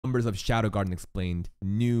numbers of Shadow Garden explained.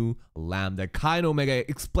 New Lambda. Kai and Omega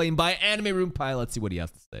explained by Anime Rumpai. Let's see what he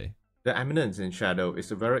has to say. The Eminence in Shadow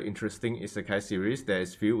is a very interesting isekai series that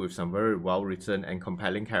is filled with some very well-written and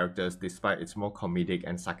compelling characters despite its more comedic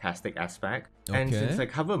and sarcastic aspect. Okay. And since I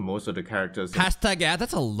cover most of the characters... Hashtag ad,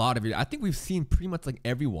 that's a lot of it. I think we've seen pretty much like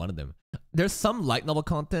every one of them. There's some light novel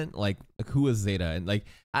content, like Who is Zeta? And like,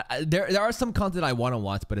 there are some content I want to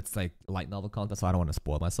watch, but it's like light novel content, so I don't want to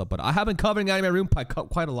spoil myself. But I have been covering Anime Rumpai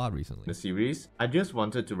quite a lot recently. The series, I just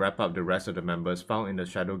wanted to wrap up the rest of the members found in the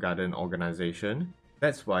Shadow Garden organization.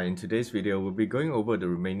 That's why in today's video, we'll be going over the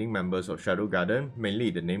remaining members of Shadow Garden, mainly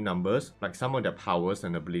the name numbers, like some of their powers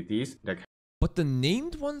and abilities. But the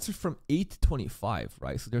named ones are from 8 to 25,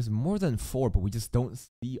 right? So there's more than 4, but we just don't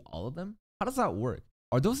see all of them? How does that work?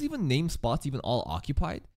 Are those even name spots even all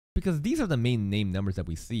occupied? Because these are the main name numbers that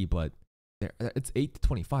we see, but it's 8 to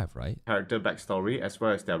 25, right? Character backstory as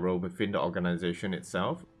well as their role within the organization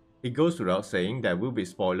itself. It goes without saying there will be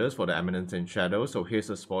spoilers for the Eminence in Shadow, so here's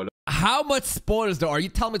a spoiler. How much spoilers though? Are you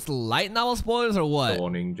telling me it's light novel spoilers or what?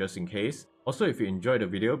 Warning just in case. Also, if you enjoyed the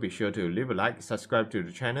video, be sure to leave a like, subscribe to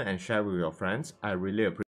the channel and share with your friends. I really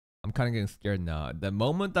I'm kind of getting scared now. The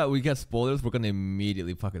moment that we get spoilers, we're gonna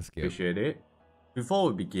immediately fucking skip. appreciate it. Before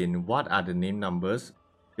we begin, what are the name numbers?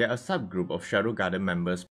 They are a subgroup of Shadow Garden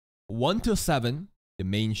members. 1 to 7, the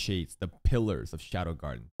main shades, the pillars of Shadow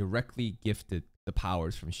Garden, directly gifted the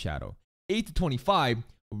powers from Shadow. 8 to 25,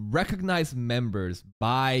 recognized members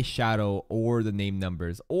by Shadow or the name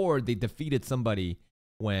numbers, or they defeated somebody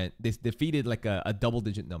when they defeated like a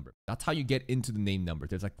double-digit number. That's how you get into the name numbers.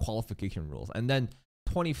 There's like qualification rules. And then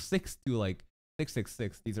 26 to like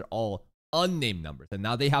 666, these are all unnamed numbers. And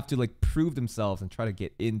now they have to like prove themselves and try to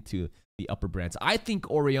get into the upper branch. I think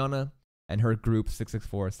Oriana and her group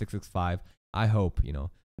 664, 665, I hope, you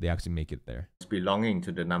know, they actually make it there. Belonging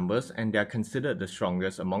to the numbers, and they are considered the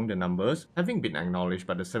strongest among the numbers, having been acknowledged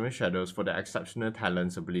by the 7 Shadows for their exceptional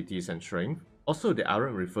talents, abilities, and strength. Also, they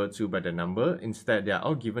aren't referred to by the number, instead they are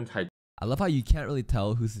all given titles. I love how you can't really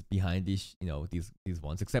tell who's behind these, you know, these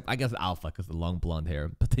ones, except I guess Alpha because the long blonde hair.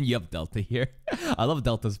 But then you have Delta here. I love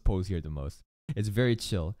Delta's pose here the most. It's very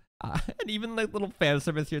chill, and even like little fan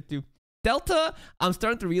service here too. Delta, I'm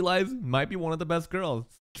starting to realize, might be one of the best girls.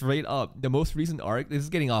 Straight up. The most recent arc, this is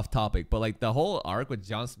getting off topic, but like the whole arc with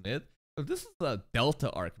John Smith, this is a Delta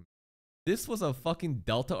arc. This was a fucking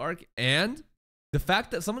Delta arc, and the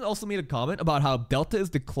fact that someone also made a comment about how Delta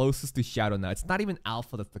is the closest to Shadow now. It's not even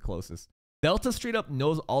Alpha that's the closest. Delta straight up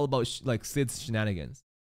knows all about like Sid's shenanigans.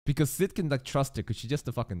 Because Sid can like trust her because she's just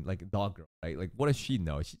a fucking like dog girl, right? Like what does she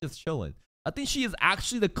know? She's just chilling. I think she is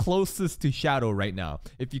actually the closest to Shadow right now.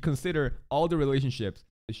 If you consider all the relationships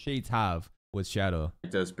the Shades have with Shadow.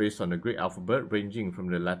 Titles based on the Greek alphabet ranging from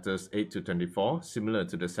the letters 8 to 24, similar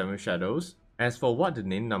to the 7 Shadows. As for what the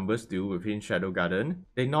name numbers do within Shadow Garden,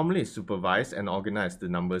 they normally supervise and organize the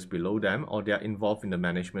numbers below them, or they are involved in the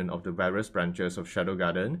management of the various branches of Shadow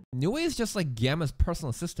Garden. Niue is just like Gamma's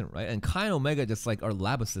personal assistant, right? And Kai and Omega just like our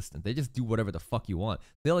lab assistant. They just do whatever the fuck you want.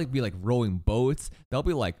 They'll like be like rowing boats. They'll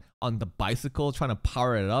be like on the bicycle trying to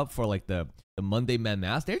power it up for like the Monday Man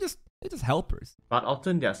Mask. They're just helpers. But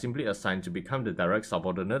often they are simply assigned to become the direct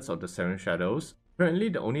subordinates of the 7 Shadows. Currently,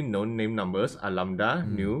 the only known name numbers are Lambda,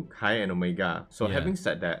 Nu, Kai, and Omega. So having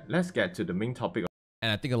said that, let's get to the main topic.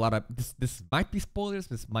 And I think a lot of this might be spoilers,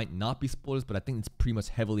 this might not be spoilers, but I think it's pretty much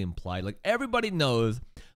heavily implied. Like everybody knows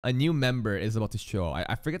a new member is about to show.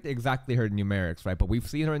 I forget exactly her numerics, right? But we've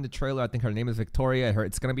seen her in the trailer. I think her name is Victoria.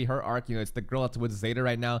 It's gonna be her arc. You know, it's the girl that's with Zeta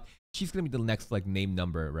right now. She's gonna be the next like name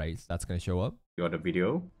number, right? So that's gonna show up. You got the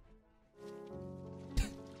video.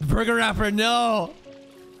 Burger rapper, no.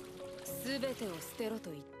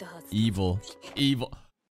 Evil.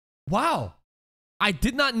 Wow, I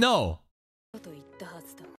did not know.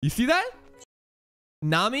 You see that?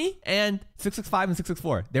 Nami and 665 and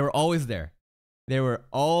 664, they were always there.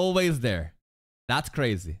 That's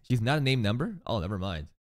crazy. She's not a name number? Oh, never mind.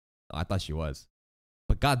 Oh, I thought she was.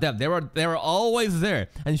 But goddamn, they were always there,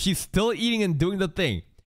 and she's still eating and doing the thing.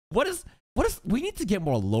 We need to get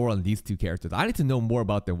more lore on these two characters. I need to know more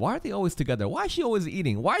about them. Why are they always together? Why is she always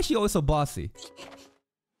eating? Why is she always so bossy?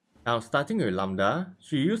 Now, starting with Lambda,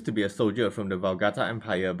 she used to be a soldier from the Valgata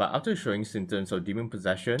Empire, but after showing symptoms of demon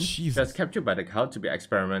possession, she was captured by the cult to be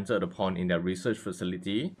experimented upon in their research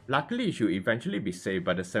facility. Luckily, she would eventually be saved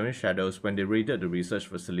by the 7 Shadows when they raided the research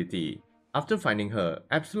facility. After finding her,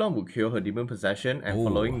 Epsilon would cure her demon possession, and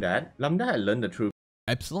following that, Lambda had learned the truth.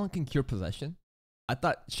 Epsilon can cure possession? I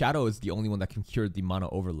thought Shadow is the only one that can cure the mana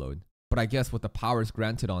overload. But I guess with the powers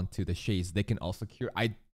granted onto the Shades, they can also cure.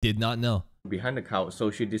 I Did not know. Behind the couch, so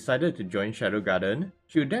she decided to join Shadow Garden.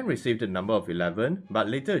 She would then receive the number of 11, but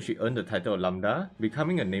later she earned the title of Lambda,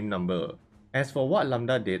 becoming a named number. As for what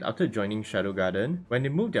Lambda did after joining Shadow Garden, when they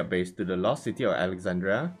moved their base to the lost city of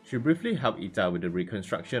Alexandria, she briefly helped Ita with the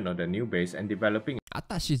reconstruction of the new base and developing. I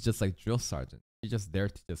thought she's just like drill sergeant. She's just there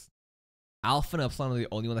to just... Alpha and Epsilon are the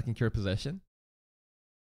only one that can cure possession?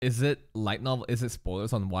 Is it light novel? Is it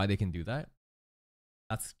spoilers on why they can do that?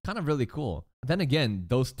 That's kind of really cool. Then again,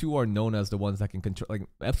 those two are known as the ones that can control. Like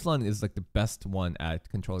Epsilon is like the best one at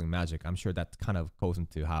controlling magic. I'm sure that kind of goes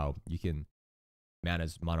into how you can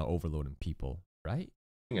manage mana overload in people, right?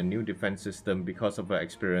 A new defense system because of her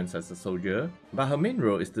experience as a soldier, but her main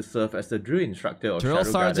role is to serve as the drill instructor of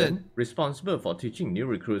Shadow Garden, responsible for teaching new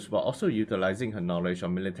recruits while also utilizing her knowledge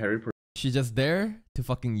of military. She's just there to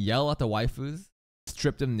fucking yell at the waifus,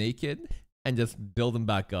 strip them naked, and just build them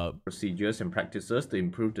back up. Procedures and practices to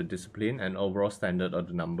improve the discipline and overall standard of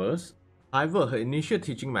the numbers. However, her initial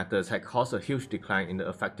teaching methods had caused a huge decline in the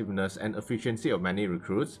effectiveness and efficiency of many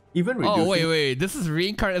recruits, even reducing— Oh, wait, this is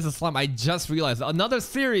Reincarnate as a Slime. I just realized. Another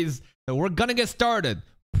series that we're gonna get started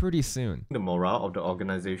pretty soon. The morale of the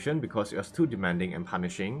organization because it was too demanding and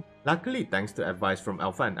punishing. Luckily, thanks to advice from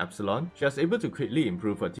Alpha and Epsilon, she was able to quickly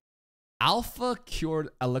improve her team. Alpha cured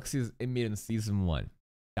Alexia's inmate in Season 1.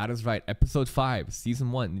 That is right, Episode 5,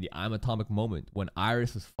 Season 1, in the I'm Atomic moment when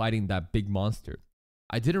Iris was fighting that big monster.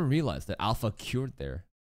 I didn't realize that Alpha cured there.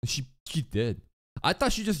 She did. I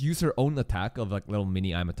thought she just used her own attack of like little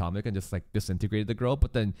mini I'm Atomic and just like disintegrated the girl,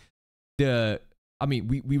 but then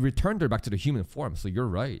we returned her back to the human form, so you're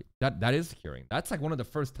right. That is curing. That's like one of the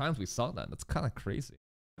first times we saw that. That's kind of crazy.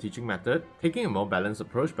 Teaching method, taking a more balanced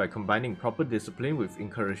approach by combining proper discipline with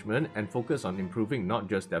encouragement and focus on improving not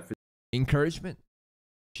just their encouragement.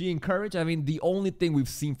 She encouraged? I mean, the only thing we've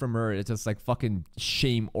seen from her is just like fucking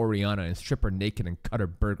shame Oriana and strip her naked and cut her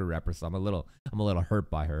burger wrapper. So I'm a little hurt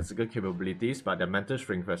by her. Physical capabilities, but their mental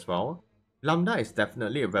strength as well. Lambda is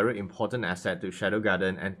definitely a very important asset to Shadow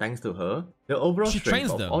Garden, and thanks to her, the overall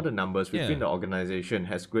strength of all the numbers within the organization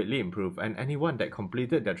has greatly improved, and anyone that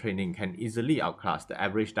completed their training can easily outclass the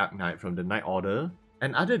average Dark Knight from the Night Order.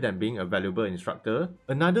 And other than being a valuable instructor,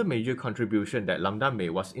 another major contribution that Lambda made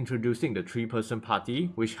was introducing the 3-person party,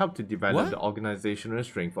 which helped to develop the organizational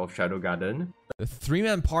strength of Shadow Garden. The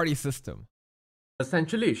 3-man party system.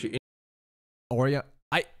 Essentially, she... Are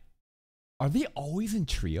they always in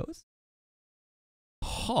trios?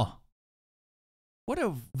 Huh. What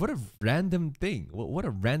a random thing. What a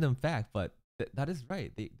random fact, but that is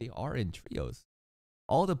right. They are in trios.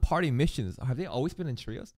 All the party missions, have they always been in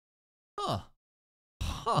trios?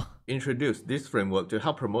 Introduced this framework to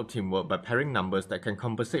help promote teamwork by pairing numbers that can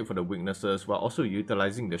compensate for the weaknesses while also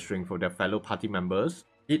utilizing the strength of their fellow party members.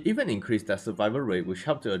 It even increased their survival rate, which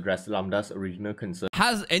helped to address Lambda's original concern.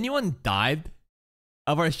 Has anyone died?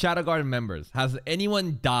 Of our Shadow Garden members, has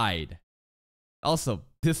anyone died? Also,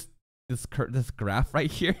 this graph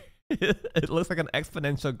right here, it looks like an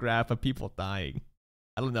exponential graph of people dying.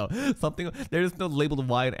 I don't know, there's no labeled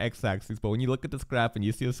Y and X axis, but when you look at this graph and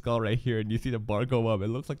you see a skull right here and you see the bar go up, it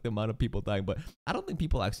looks like the amount of people dying, but I don't think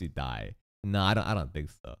people actually die. No, I don't think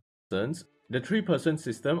so. The 3-person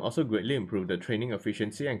system also greatly improved the training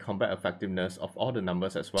efficiency and combat effectiveness of all the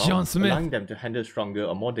numbers as well, allowing them to handle stronger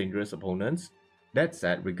or more dangerous opponents. That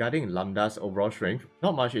said, regarding Lambda's overall strength,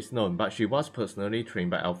 not much is known, but she was personally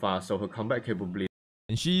trained by Alpha, so her combat capabilities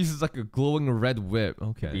and she uses like a glowing red whip.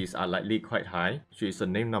 Okay. These are likely quite high. She is a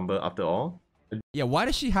named number after all. Yeah, why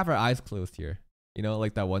does she have her eyes closed here? You know,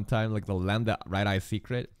 like that one time, like the Lambda right eye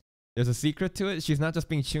secret. There's a secret to it. She's not just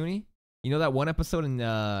being chuny. You know that one episode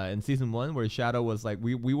in season 1 where Shadow was like,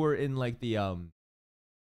 we were in like the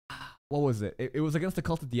what was it? It was against the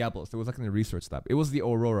Cult of Diablos. It was like in the research lab. It was the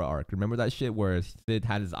Aurora arc. Remember that shit where Sid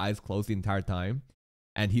had his eyes closed the entire time,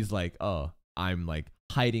 and he's like, "Oh, I'm like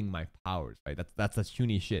hiding my powers." Right? That's a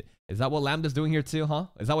chuny shit. Is that what Lambda's doing here too? Huh?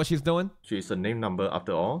 Is that what she's doing? She is a named number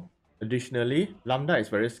after all. Additionally, Lambda is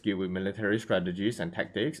very skilled with military strategies and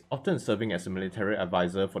tactics, often serving as a military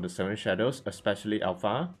advisor for the 7 Shadows, especially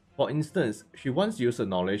Alpha. For instance, she once used her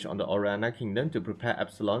knowledge on the Oriana Kingdom to prepare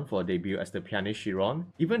Epsilon for a debut as the pianist Chiron,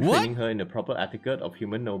 even training her in the proper etiquette of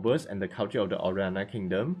human nobles and the culture of the Oriana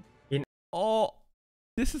Kingdom.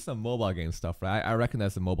 This is some mobile game stuff, right? I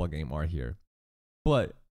recognize the mobile game art here.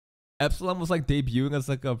 But Epsilon was like debuting as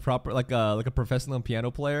like a proper, like a professional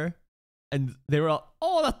piano player, and they were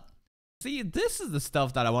all, see, this is the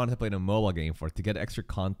stuff that I wanted to play in a mobile game for, to get extra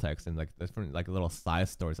context and like different like little side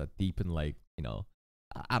stories that deepen, like, you know,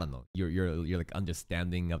 I don't know, you're like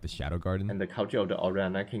understanding of the Shadow Garden and the culture of the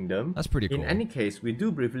Oriana Kingdom. That's pretty cool. In any case, we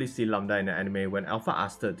do briefly see Lambda in the anime when Alpha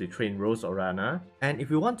asked her to train Rose Oriana. And if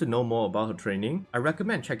you want to know more about her training, I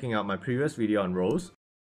recommend checking out my previous video on Rose.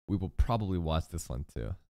 We will probably watch this one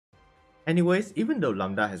too. Anyways, even though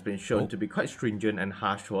Lambda has been shown to be quite stringent and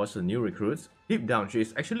harsh towards the new recruits, deep down she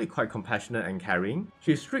is actually quite compassionate and caring.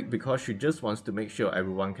 She's strict because she just wants to make sure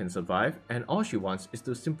everyone can survive, and all she wants is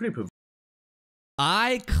to simply provide.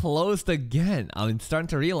 Eye closed again. I'm starting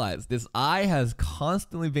to realize this eye has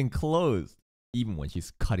constantly been closed. Even when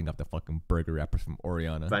she's cutting up the fucking burger wrappers from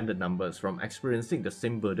Oriana. Prevent the numbers from experiencing the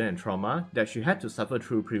same burden and trauma that she had to suffer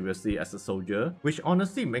through previously as a soldier, which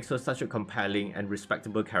honestly makes her such a compelling and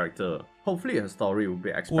respectable character. Hopefully her story will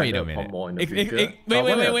be expanded upon more in the future.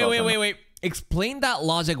 Wait. Explain that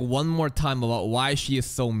logic one more time about why she is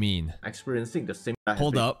so mean. Experiencing the same...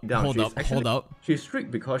 Hold up. She's strict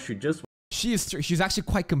because she just... She's actually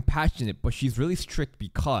quite compassionate, but she's really strict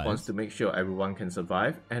because wants to make sure everyone can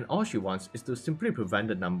survive, and all she wants is to simply prevent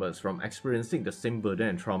the numbers from experiencing the same burden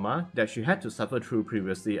and trauma that she had to suffer through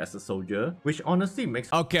previously as a soldier, which honestly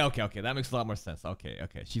makes... Okay, that makes a lot more sense. Okay.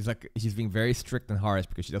 She's being very strict and harsh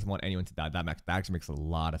because she doesn't want anyone to die. That actually makes a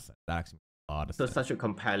lot of sense. So such a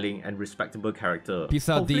compelling and respectable character. Peace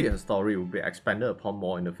out, Hopefully her story will be expanded upon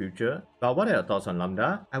more in the future. But what are your thoughts on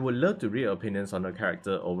Lambda? I would love to read your opinions on her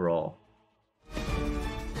character overall.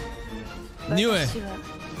 Knew it.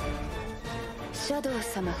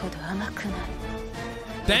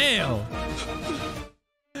 Damn.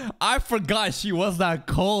 I forgot she was that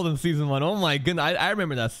cold in season 1. Oh my goodness, I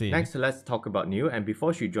remember that scene. Next, let's talk about New. And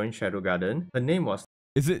before she joined Shadow Garden, her name was...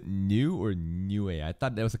 Is it New or New? I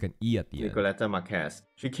thought there was like an E at the end. Nicoletta Marquez.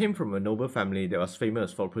 She came from a noble family that was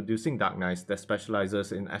famous for producing Dark Knights that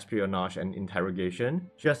specializes in espionage and interrogation.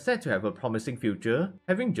 She is said to have a promising future,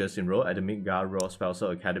 having just enrolled at the Midgar Royal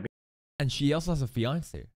Spelser Academy. And she also has a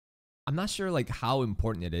fiance. I'm not sure like how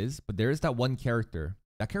important it is, but there is that one character.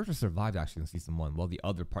 That character survived actually in season 1 while the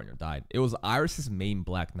other partner died. It was Iris's main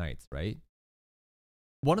Black Knights, right?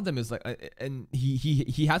 One of them is like, and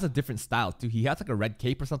he has a different style too. He has like a red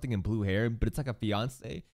cape or something and blue hair, but it's like a fiance.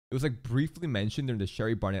 It was like briefly mentioned during the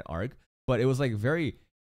Sherry Barnett arc, but it was like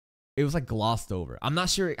glossed over. I'm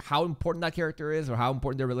not sure how important that character is or how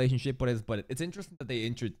important their relationship is, but it's interesting that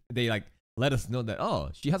they like let us know that, oh,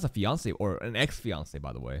 she has a fiance or an ex-fiance,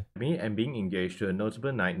 by the way. Me and being engaged to a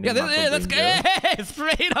notable knight named let's go. Hey,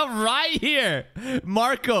 straight up right here.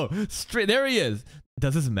 Marco, straight, there he is.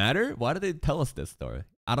 Does this matter? Why did they tell us this story?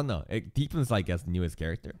 I don't know. It deepens, I guess, New's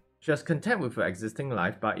character. She was content with her existing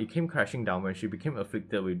life, but it came crashing down when she became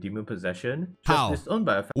afflicted with demon possession. She How? was disowned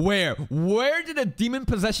by a Where did the demon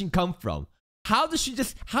possession come from? How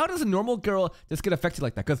does a normal girl just get affected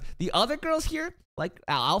like that? Because the other girls here, like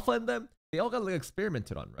Alpha and them, they all got like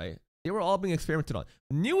experimented on, right? They were all being experimented on.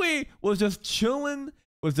 Niue was just chilling,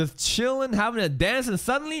 having a dance, and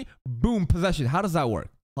suddenly, boom, possession. How does that work?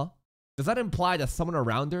 Huh? Does that imply that someone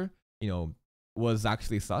around her, was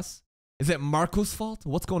actually sus? Is it Marco's fault?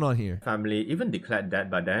 What's going on here? Family even declared dead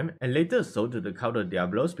by them, and later sold to the cult of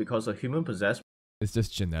Diablos because a human possessed. It's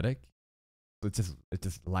just genetic. It's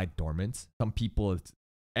just lie dormant. Some people,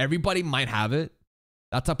 everybody might have it.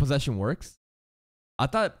 That's how possession works. I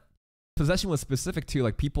thought possession was specific to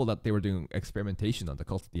like people that they were doing experimentation on. The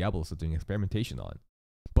cult of Diablos was doing experimentation on.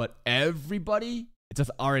 But everybody, it's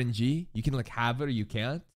just RNG. You can like have it or you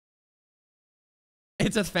can't.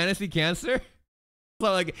 It's just fantasy cancer.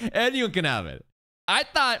 So like anyone can have it. I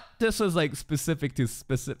thought this was like specific to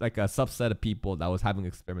like a subset of people that was having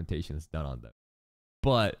experimentations done on them.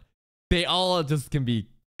 But they all just can be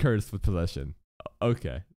cursed with possession.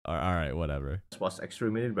 Okay. All right, whatever. Was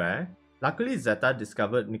extremely rare. Luckily, Zeta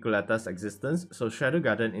discovered Nicoletta's existence, so Shadow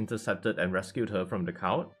Garden intercepted and rescued her from the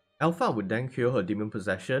cult. Alpha would then cure her demon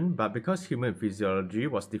possession, but because human physiology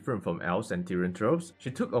was different from elves and therianthropes,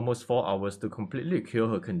 she took almost 4 hours to completely cure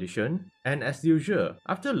her condition. And as usual,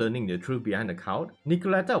 after learning the truth behind the cult,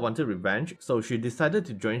 Nicoletta wanted revenge, so she decided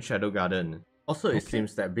to join Shadow Garden. Also, it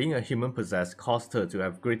seems that being a human possessed caused her to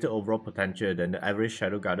have greater overall potential than the average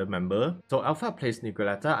Shadow Garden member, so Alpha placed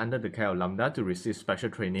Nicoletta under the care of Lambda to receive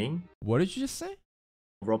special training. What did you just say?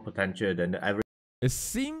 Overall potential than the average. It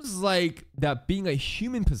seems like that being a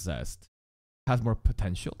human possessed has more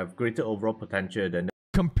potential. Have greater overall potential than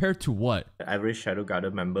compared to what? The average Shadow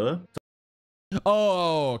Garden member.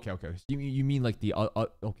 Oh, okay. You mean like the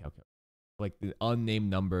okay. Like the unnamed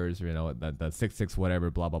numbers, the 66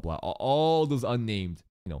 whatever, blah blah blah. All those unnamed,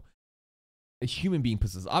 a human being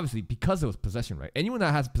possessed. Obviously, because it was possession, right? Anyone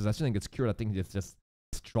that has possession and gets cured, I think it's just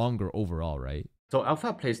stronger overall, right? So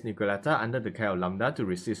Alpha placed Nicoletta under the care of Lambda to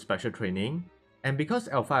receive special training. And because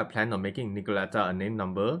Alpha had planned on making Nicoletta a name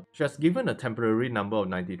number, she was given a temporary number of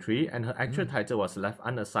 93 and her actual title was left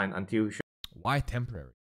unassigned until she Why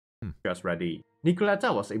temporary? was ready.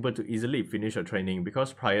 Nicoletta was able to easily finish her training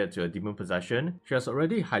because prior to her demon possession, she was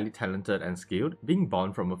already highly talented and skilled, being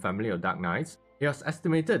born from a family of Dark Knights. It was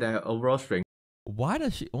estimated that her overall strength. Why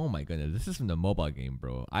does she? Oh my goodness, this is from the mobile game,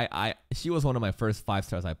 bro. She was one of my first 5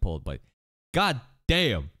 stars I pulled, but god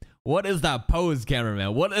damn, what is that pose,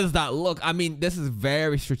 cameraman? What is that look? I mean, this is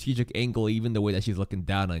very strategic angle, even the way that she's looking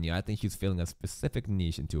down on you. I think she's filling a specific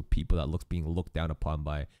niche into people that being looked down upon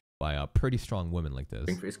by a pretty strong woman like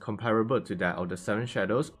this. Is comparable to that of the Seven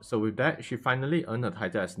Shadows, so with that, she finally earned her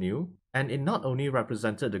title as New. And it not only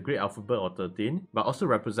represented the Great Alphabet of 13, but also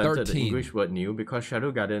represented the English word new because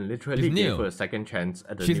Shadow Garden literally gave her a second chance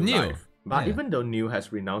at the new life. But even though New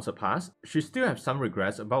has renounced her past, she still has some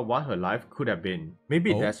regrets about what her life could have been.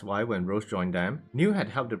 Maybe that's why when Rose joined them, New had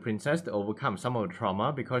helped the princess to overcome some of the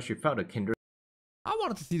trauma because she felt a kindred I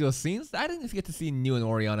wanted to see those scenes. I didn't get to see New and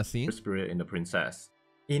Oriana scenes. Spirit in the princess.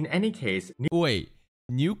 In any case,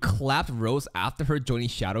 New clapped Rose after her joining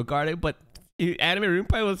Shadow Garden, but Anime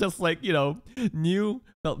Rumpai was just like, you know, New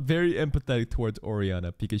felt very empathetic towards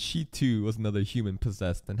Oriana because she too was another human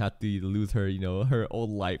possessed and had to lose her, you know, her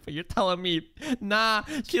old life. And you're telling me, nah,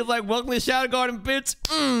 she's like, welcome to Shadow Garden, bitch.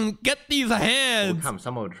 Get these hands. Overcome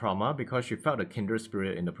some of the trauma because she felt a kindred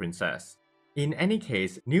spirit in the princess. In any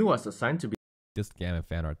case, New was assigned to be this Gamma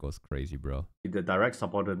fan art goes crazy, bro. The direct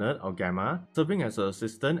subordinate of Gamma, serving as her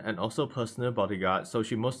assistant and also personal bodyguard, so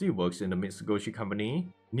she mostly works in the Mitsugoshi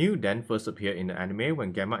company. New then first appeared in the anime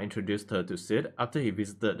when Gamma introduced her to Sid after he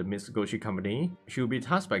visited the Mitsugoshi company. She will be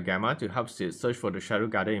tasked by Gamma to help Sid search for the Shadow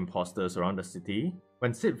Garden imposters around the city.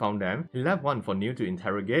 When Sid found them, he left one for New to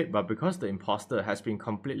interrogate, but because the imposter has been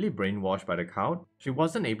completely brainwashed by the cult, she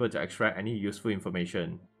wasn't able to extract any useful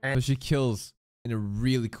information. So she kills in a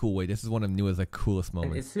really cool way. This is one of Nua's coolest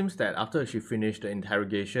moments. And it seems that after she finished the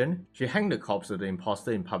interrogation, she hanged the corpse of the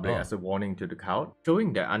imposter in public as a warning to the cult,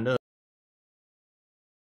 showing that under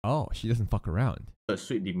she doesn't fuck around. Her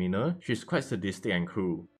sweet demeanor, she's quite sadistic and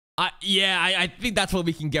cruel. I think that's what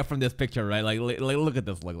we can get from this picture, right? Like look at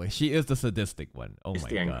this look. Like she is the sadistic one. Oh my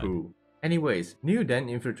god. Cruel. Anyways, New then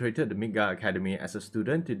infiltrated the Midgar Academy as a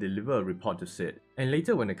student to deliver a report to Sid. And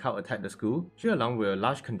later when the cult attacked the school, she along with a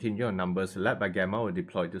large contingent of numbers led by Gamma were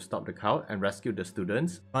deployed to stop the cult and rescue the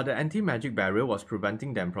students. But the anti-magic barrier was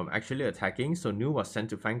preventing them from actually attacking, so New was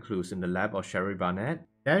sent to find clues in the lab of Sherry Barnett.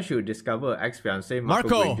 There she would discover her ex-fiancé Marco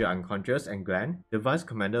Granger unconscious and Glenn, the vice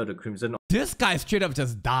commander of the Crimson. This guy straight up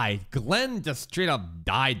just died. Glenn just straight up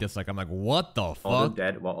died. I'm like, what the fuck? Although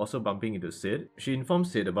dead while also bumping into Sid, she informed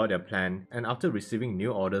Sid about their plan, and after receiving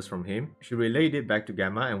new orders from him, she relayed it back to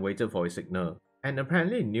Gamma and waited for his signal. And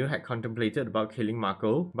apparently New had contemplated about killing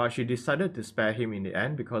Marco, but she decided to spare him in the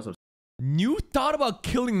end because of... New thought about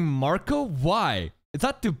killing Marco? Why? Is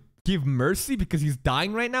that to give mercy because he's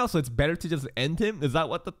dying right now, so it's better to just end him? Is that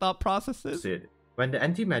what the thought process is? Sid. When the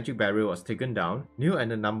anti-magic barrier was taken down, New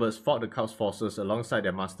and the numbers fought the cult's forces alongside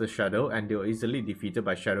their master Shadow and they were easily defeated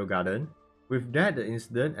by Shadow Garden. With that, the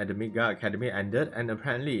incident at the Midgar Academy ended, and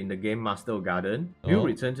apparently in the game Master of Garden, New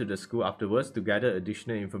returned to the school afterwards to gather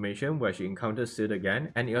additional information where she encounters Sid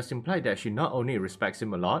again, and it was implied that she not only respects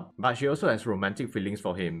him a lot, but she also has romantic feelings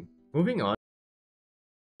for him. Moving on.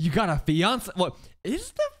 You got a fiance? What?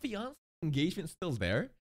 Is the fiance engagement still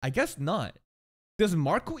there? I guess not. Does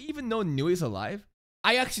Marco even know New is alive?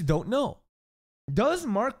 I actually don't know. Does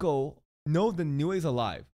Marco know that New is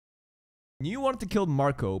alive? New wanted to kill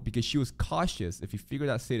Marco because she was cautious if you figured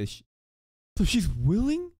out status. So she's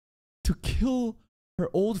willing to kill her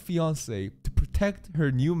old fiance to protect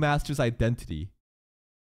her new master's identity.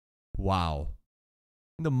 Wow.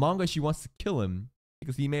 In the manga, she wants to kill him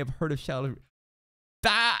because he may have heard of Shadow.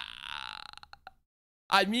 That,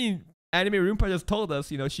 I mean, Anime Rumpai just told us,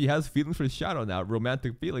 you know, she has feelings for Shadow now,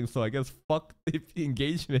 romantic feelings. So I guess fuck the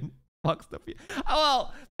engagement. Fuck stuff. Oh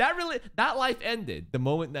well, that life ended the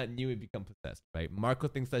moment that New had become possessed, right? Marco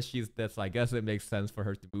thinks that she's dead, so I guess it makes sense for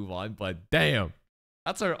her to move on. But damn,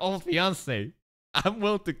 that's her old fiance. I'm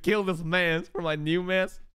willing to kill this man for my new man.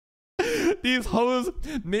 These hoes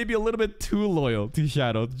may be a little bit too loyal to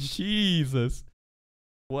Shadow. Jesus,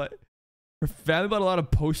 what? Her family bought a lot of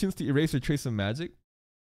potions to erase her trace of magic.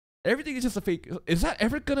 Everything is just a fake. Is that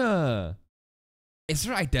ever gonna? Is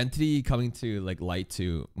her identity coming to light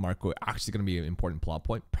to Marco actually going to be an important plot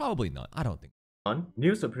point? Probably not. I don't think.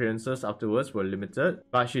 News appearances afterwards were limited,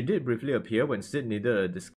 but she did briefly appear when Sid needed a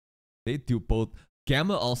disguise. They do both.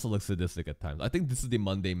 Gamma also looks sadistic at times. I think this is the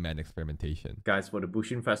Monday Man experimentation. Guys, for the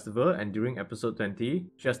Bushin Festival, and during episode 20,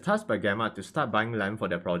 she was tasked by Gamma to start buying land for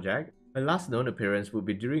their project. Her last known appearance would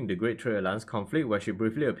be during the Great Trade Alliance conflict, where she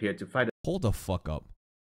briefly appeared to fight. Hold the fuck up.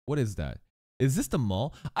 What is that? Is this the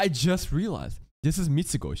mall? I just realized. This is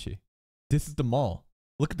Mitsugoshi. This is the mall.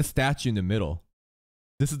 Look at the statue in the middle.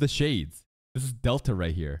 This is the shades. This is Delta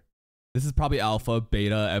right here. This is probably Alpha,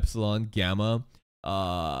 Beta, Epsilon, Gamma,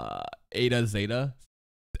 Eta, Zeta,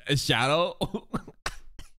 Shadow.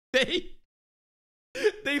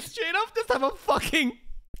 they straight up just have a fucking...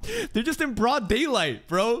 They're just in broad daylight,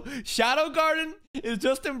 bro. Shadow Garden is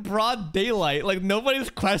just in broad daylight. Like, nobody's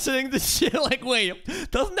questioning the shit. Like, wait,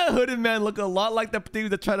 doesn't that hooded man look a lot like the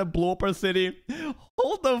dude that tried to blow up our city?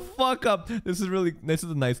 Hold the fuck up. This is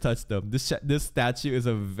a nice touch, though. This statue is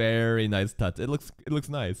a very nice touch. It looks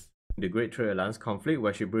nice. The Great Trade Alliance conflict,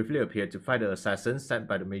 where she briefly appeared to fight the assassins sent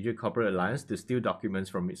by the major corporate alliance to steal documents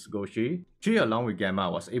from Mitsugoshi. She, along with Gamma,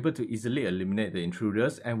 was able to easily eliminate the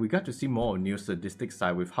intruders, and we got to see more of New's sadistic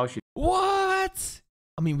side with how she... What?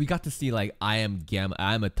 I mean, we got to see, like, I am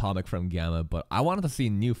Atomic from Gamma, but I wanted to see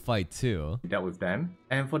New fight too. dealt with them.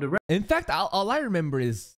 And for the rest... In fact, all I remember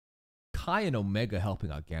is Kai and Omega helping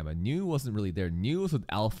out Gamma. New wasn't really there. New was with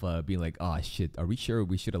Alpha being like, oh shit, are we sure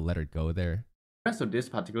we should have let her go there? The rest of this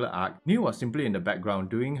particular arc, New was simply in the background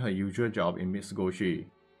doing her usual job in Mitsugoshi.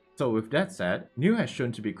 So with that said, New has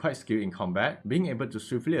shown to be quite skilled in combat, being able to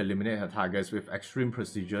swiftly eliminate her targets with extreme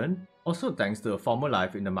precision. Also thanks to her former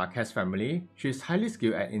life in the Marquez family, she is highly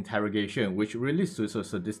skilled at interrogation, which really suits her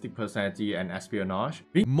sadistic personality and espionage.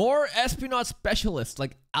 More espionage specialists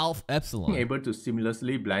like Alpha Epsilon. Being able to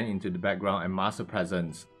seamlessly blend into the background and mask her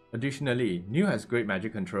presence. Additionally, New has great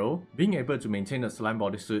magic control, being able to maintain a slime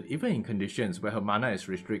bodysuit even in conditions where her mana is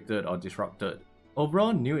restricted or disrupted.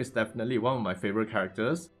 Overall, New is definitely one of my favorite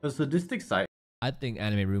characters. Her sadistic side... I think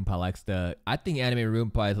Anime Rumpai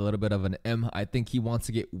is a little bit of an M. I think he wants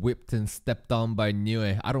to get whipped and stepped on by New.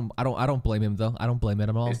 I don't blame him though. I don't blame him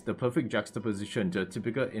at all. It's the perfect juxtaposition to a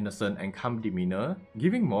typical innocent and calm demeanor,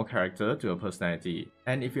 giving more character to her personality.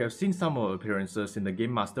 And if you have seen some of her appearances in the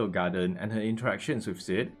game Master of Garden and her interactions with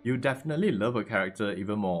Sid, you definitely love her character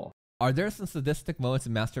even more. Are there some sadistic moments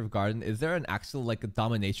in Master of Garden? Is there an actual like a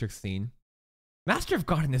dominatrix scene? Master of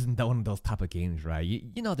Garden isn't one of those type of games, right?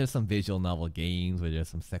 You know, there's some visual novel games where there's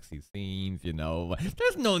some sexy scenes, you know.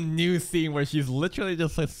 There's no new scene where she's literally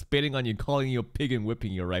just like spitting on you, calling you a pig and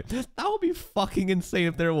whipping you, right? That would be fucking insane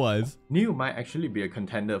if there was. New might actually be a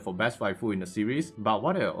contender for best waifu in the series, but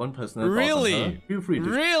what are your own personal thoughts on her? Feel free to...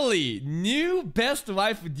 Really? New best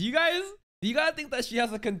waifu? Do you guys think that she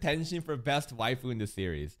has a contention for best waifu in the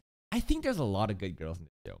series? I think there's a lot of good girls in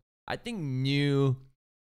the show. I think New...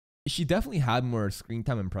 She definitely had more screen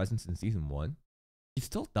time and presence in season 1. She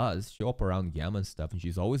still does show up around Gamma and stuff, and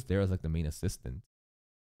she's always there as like the main assistant.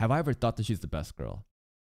 Have I ever thought that she's the best girl?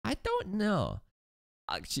 I don't know.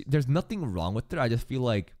 There's nothing wrong with her. I just feel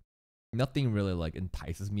like nothing really like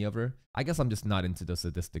entices me of her. I guess I'm just not into the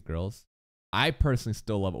sadistic girls. I personally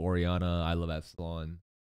still love Oriana. I love Epsilon.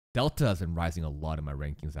 Delta has been rising a lot in my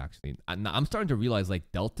rankings actually. I'm starting to realize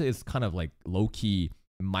like Delta is kind of like low-key.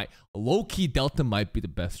 Delta might be the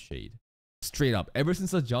best shade. Straight up. Ever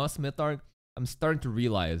since the John Smith arc, I'm starting to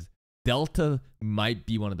realize Delta might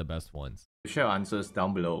be one of the best ones. Share answers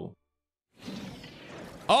down below.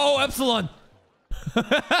 Oh, Epsilon!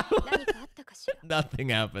 Nothing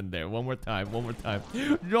happened there. One more time.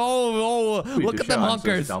 No, look at them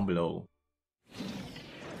hunkers. Down below.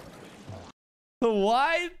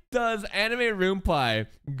 Why does Anime Rumpai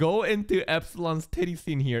go into Epsilon's titty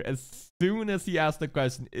scene here as soon as he asks the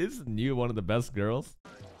question, is New one of the best girls?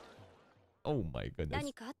 Oh my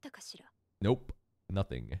goodness. Nope.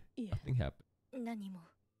 Nothing. Nothing happened.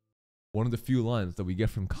 One of the few lines that we get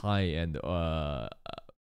from Kai and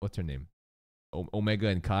what's her name? Omega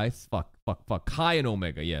and Kai? Fuck. Kai and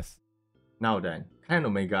Omega, yes. Now then, Kai and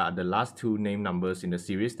Omega are the last two name numbers in the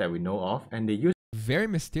series that we know of, and they use very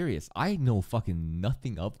mysterious. I know fucking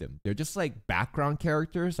nothing of them. They're just like background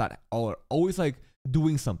characters that are always like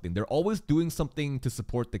doing something. They're always doing something to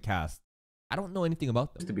support the cast. I don't know anything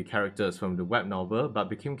about them. To be characters from the web novel, but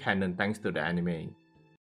became canon thanks to the anime.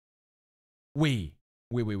 Wait,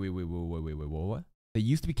 what? They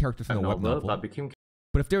used to be characters from the web novel,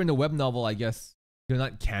 but if they're in the web novel, I guess they're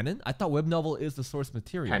not canon? I thought web novel is the source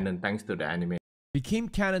material. Canon thanks to the anime. Became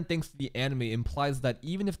canon thanks to the anime implies that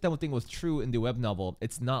even if that thing was true in the web novel,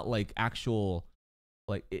 it's not like actual,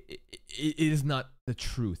 like it is not the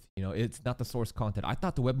truth, you know, it's not the source content. I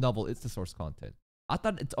thought the web novel is the source content. I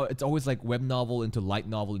thought it's always like web novel into light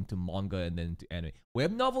novel into manga and then into anime.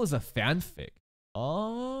 Web novel is a fanfic.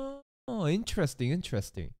 Oh, interesting.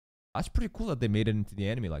 That's pretty cool that they made it into the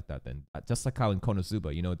anime like that then. Just like how in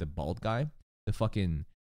Konosuba, you know, the bald guy, the fucking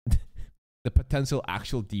the potential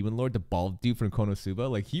actual demon lord, the bald dude from Konosuba,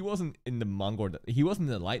 like he wasn't in the manga, he wasn't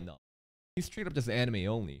in the light novel. He's straight up just anime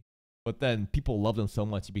only. But then people loved him so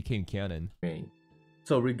much he became canon.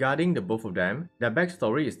 So regarding the both of them, their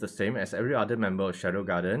backstory is the same as every other member of Shadow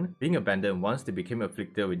Garden, being abandoned once they became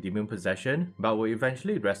afflicted with demon possession, but were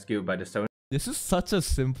eventually rescued by the 7. This is such a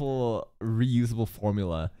simple, reusable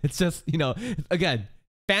formula. It's just, you know, again,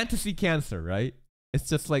 fantasy cancer, right? It's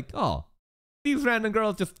just like, oh, these random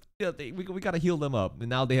girls just, you know, we gotta heal them up. And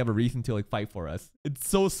now they have a reason to like fight for us. It's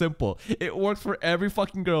so simple. It works for every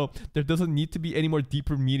fucking girl. There doesn't need to be any more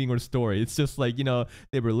deeper meaning or story. It's just like, you know,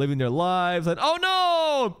 they were living their lives and, oh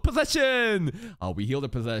no, possession. Oh, we healed the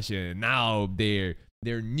possession. Now their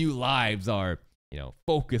new lives are, you know,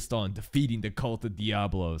 focused on defeating the cult of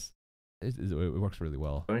Diablos. It works really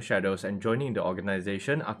well. Shadows and joining the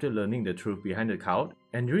organization after learning the truth behind the cult,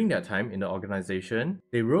 and during their time in the organization,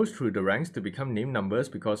 they rose through the ranks to become name numbers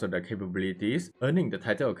because of their capabilities, earning the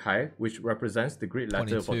title of Kai, which represents the Greek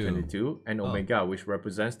letter 22. For 22, and Omega, which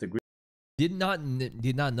represents the Greek. Did not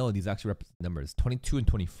know these actually represent numbers 22 and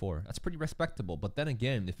 24. That's pretty respectable. But then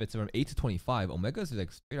again, if it's from 8 to 25, Omega is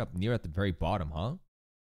like straight up near at the very bottom, huh?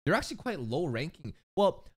 They're actually quite low ranking.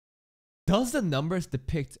 Well, does the numbers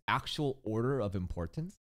depict actual order of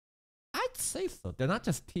importance? I'd say so. They're not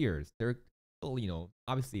just tiers. They're still, you know,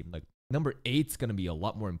 obviously like number 8's gonna be a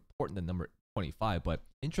lot more important than number 25. But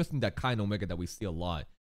interesting that Kai and Omega that we see a lot.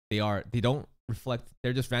 They don't reflect.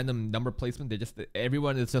 They're just random number placement. They're just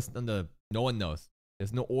everyone is just on the. No one knows.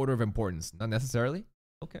 There's no order of importance. Not necessarily.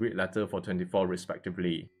 Okay. Greek letter for 24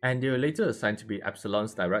 respectively, and they were later assigned to be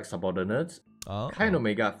Epsilon's direct subordinates. Kai and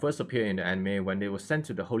Omega first appeared in the anime when they were sent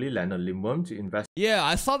to the Holy Land of Limworm to investigate. Yeah,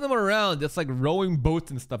 I saw them around. It's like rowing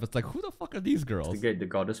boats and stuff. It's like, who the fuck are these girls? Investigate the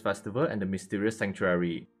Goddess Festival and the mysterious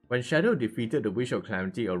sanctuary. When Shadow defeated the Witch of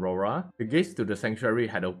Calamity Aurora, the gates to the sanctuary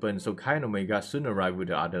had opened, so Kai and Omega soon arrived with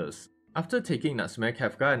the others. After taking Natsume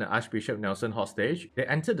Kefka and Archbishop Nelson hostage, they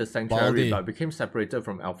entered the sanctuary but became separated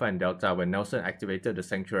from Alpha and Delta when Nelson activated the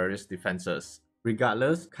sanctuary's defenses.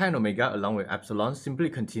 Regardless, Kai and Omega along with Epsilon simply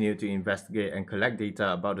continued to investigate and collect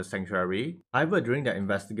data about the sanctuary. However, during their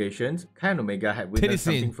investigations, Kai and Omega had witnessed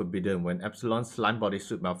something forbidden when Epsilon's slime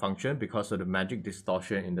bodysuit malfunctioned because of the magic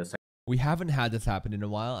distortion in the sanctuary. We haven't had this happen in a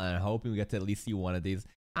while, and I'm hoping we get to at least see one of these.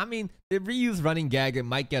 I mean, the reused running gag, it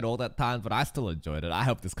might get old at times, but I still enjoyed it. I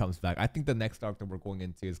hope this comes back. I think the next arc that we're going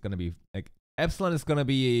into is going to be, like, Epsilon is going to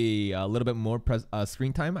be a little bit more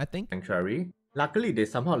screen time, I think. Sanctuary. Luckily, they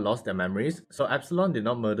somehow lost their memories, so Epsilon did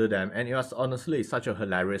not murder them, and it was honestly such a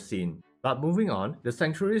hilarious scene. But moving on, the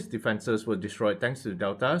Sanctuary's defenses were destroyed thanks to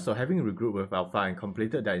Delta, so having regrouped with Alpha and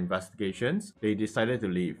completed their investigations, they decided to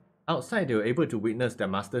leave. Outside, they were able to witness their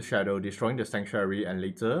Master Shadow destroying the Sanctuary, and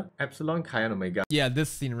later, Epsilon, Kai and Omega. Yeah, this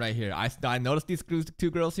scene right here. I noticed these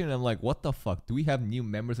two girls here, and I'm like, what the fuck? Do we have new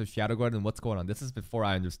members of Shadow Garden? What's going on? This is before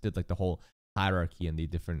I understood like the whole hierarchy and the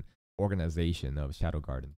different organization of Shadow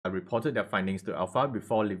Garden. I reported their findings to Alpha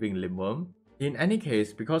before leaving Limworm. In any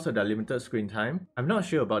case, because of their limited screen time, I'm not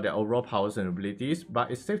sure about their overall powers and abilities, but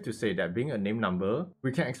it's safe to say that being a name number,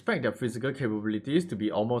 we can expect their physical capabilities to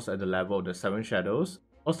be almost at the level of the 7 Shadows.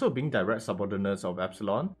 Also, being direct subordinates of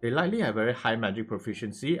Epsilon, they likely have very high magic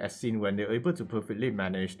proficiency as seen when they're able to perfectly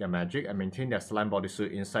manage their magic and maintain their slime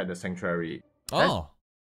bodysuit inside the sanctuary.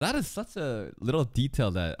 That is such a little detail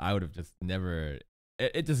that I would have just never...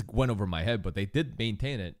 It just went over my head, but they did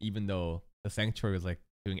maintain it even though the sanctuary was like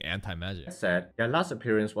doing anti-magic. That said, their last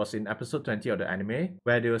appearance was in episode 20 of the anime,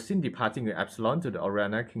 where they were seen departing with Epsilon to the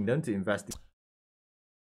Oriana Kingdom to investigate.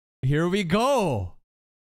 Here we go!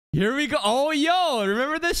 Here we go! Oh, yo!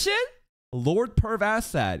 Remember this shit? Lord Perv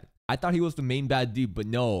Assad. I thought he was the main bad dude, but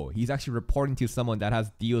no. He's actually reporting to someone that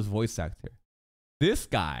has Dio's voice actor. This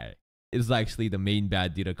guy is actually the main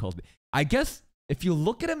bad dude of Cult. I guess... if you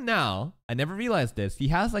look at him now, I never realized this. He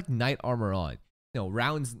has like knight armor on. You know,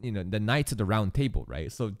 rounds, you know, the knights of the round table,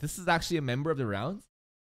 right? So this is actually a member of the rounds.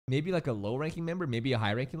 Maybe like a low ranking member, maybe a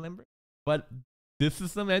high ranking member. But this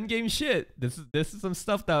is some endgame shit. This is some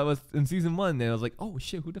stuff that was in season 1. And I was like, oh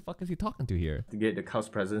shit, who the fuck is he talking to here? To get the cult's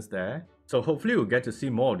presence there. So hopefully we'll get to see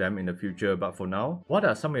more of them in the future. But for now, what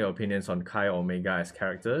are some of your opinions on Kai or Omega as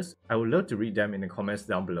characters? I would love to read them in the comments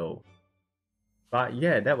down below. But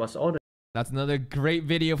yeah, that was all. That's another great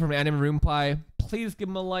video from Anime Rumpai. Please give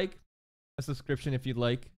him a like, a subscription if you'd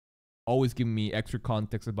like. Always giving me extra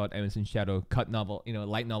context about Emerson Shadow, cut novel, you know,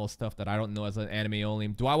 light novel stuff that I don't know as an anime only.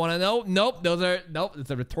 Do I want to know? Nope. Nope. It's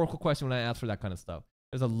a rhetorical question when I ask for that kind of stuff.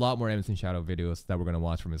 There's a lot more Emerson Shadow videos that we're going to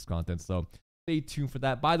watch from his content. So stay tuned for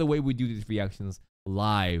that. By the way, we do these reactions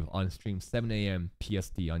live on stream 7 a.m.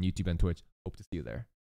 PST on YouTube and Twitch. Hope to see you there.